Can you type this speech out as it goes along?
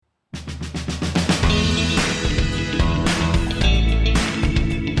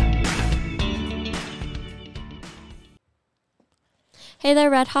Hey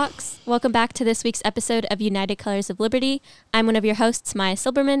there, Red Hawks. Welcome back to this week's episode of United Colors of Liberty. I'm one of your hosts, Maya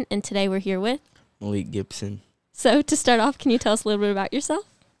Silberman, and today we're here with Malik Gibson. So to start off, can you tell us a little bit about yourself?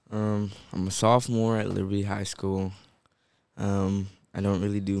 I'm a sophomore at Liberty High School. I don't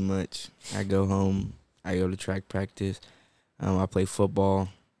really do much. I go home. I go to track practice. I play football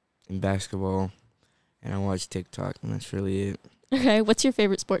and basketball, and I watch TikTok, and that's really it. Okay, what's your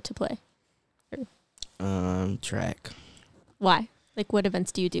favorite sport to play? Track. Why? Like, what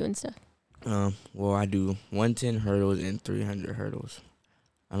events do you do and stuff? Well, I do 110 hurdles and 300 hurdles.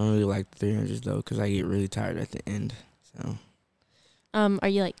 I don't really like the 300s, though, because I get really tired at the end. So, are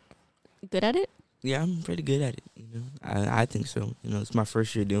you, like, good at it? yeah, I'm pretty good at it, I think so. It's my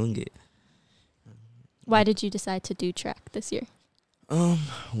first year doing it. Why did you decide to do track this year?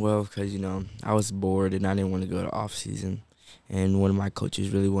 Well, because, I was bored and I didn't want to go to off season. And one of my coaches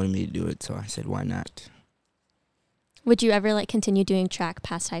really wanted me to do it, so I said, why not? Would you ever, like, continue doing track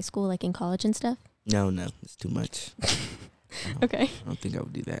past high school, like in college and stuff? No, it's too much. Okay. I don't think I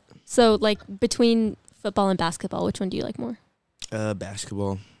would do that. So, like, between football and basketball, which one do you like more?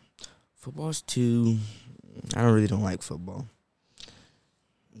 Basketball. Football's too... I really don't like football.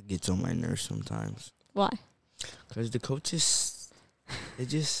 It gets on my nerves sometimes. Why? Because the coaches, I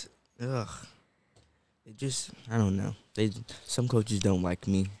don't know. Some coaches don't like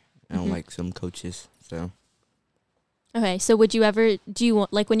me. I don't like some coaches, so... Okay, so when you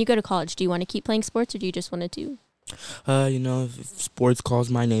go to college, do you want to keep playing sports or do you just want to do? If sports calls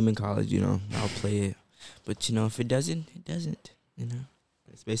my name in college, I'll play it. But, if it doesn't, it doesn't,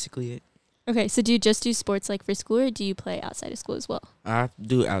 That's basically it. Okay, so do you just do sports like for school or do you play outside of school as well? I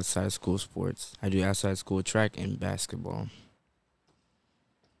do outside school sports. I do outside school track and basketball.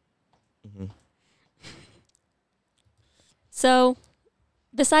 Mm-hmm. So,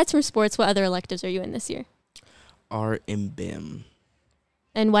 besides from sports, what other electives are you in this year? Art and BIM.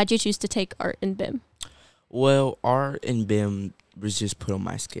 And why'd you choose to take art and BIM? Well, art and BIM was just put on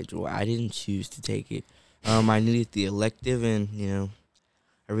my schedule. I didn't choose to take it. I needed the elective, and,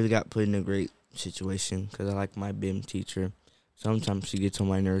 I really got put in a great situation because I like my BIM teacher. Sometimes she gets on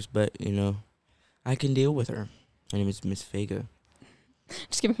my nerves, but, I can deal with her. Her name is Miss Vega.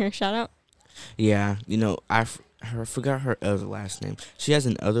 Just giving her a shout out? Yeah, I forgot her other last name. She has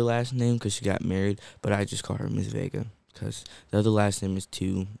an other last name because she got married, but I just call her Miss Vega because the other last name is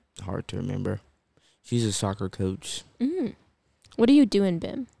too hard to remember. She's a soccer coach. Mm. What do you do in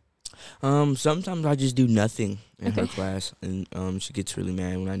BIM? Sometimes I just do nothing in her class, and she gets really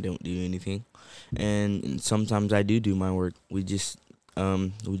mad when I don't do anything. And sometimes I do my work. We just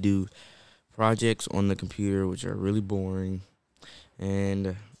we do projects on the computer, which are really boring,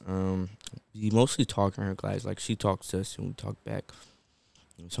 and we mostly talk in her class. Like, she talks to us and we talk back.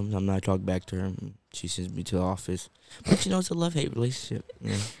 Sometimes I talk back to her and she sends me to the office. But, it's a love-hate relationship.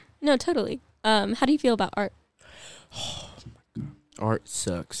 Yeah. No, totally. How do you feel about art? Oh, my God. Art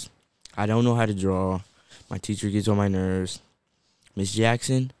sucks. I don't know how to draw. My teacher gets on my nerves. Miss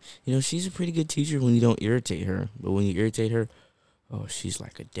Jackson, she's a pretty good teacher when you don't irritate her. But when you irritate her, she's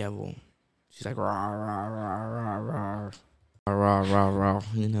like a devil. She's like, rah, rah, rah, rah, rah. Rah, rah, rah,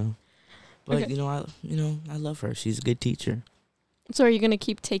 But, Okay. I love her. She's a good teacher. So are you going to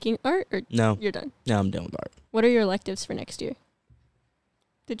keep taking art or No. you're done? No, I'm done with art. What are your electives for next year?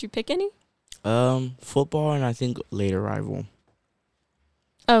 Did you pick any? Football and I think late arrival.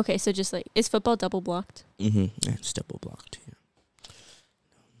 Oh, okay, so just is football double blocked? Mm-hmm. Yeah, it's double blocked. Yeah.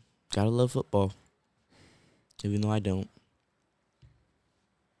 Gotta love football. Even though I don't.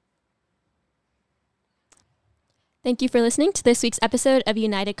 Thank you for listening to this week's episode of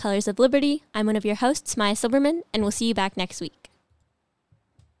United Colors of Liberty. I'm one of your hosts, Maya Silberman, and we'll see you back next week.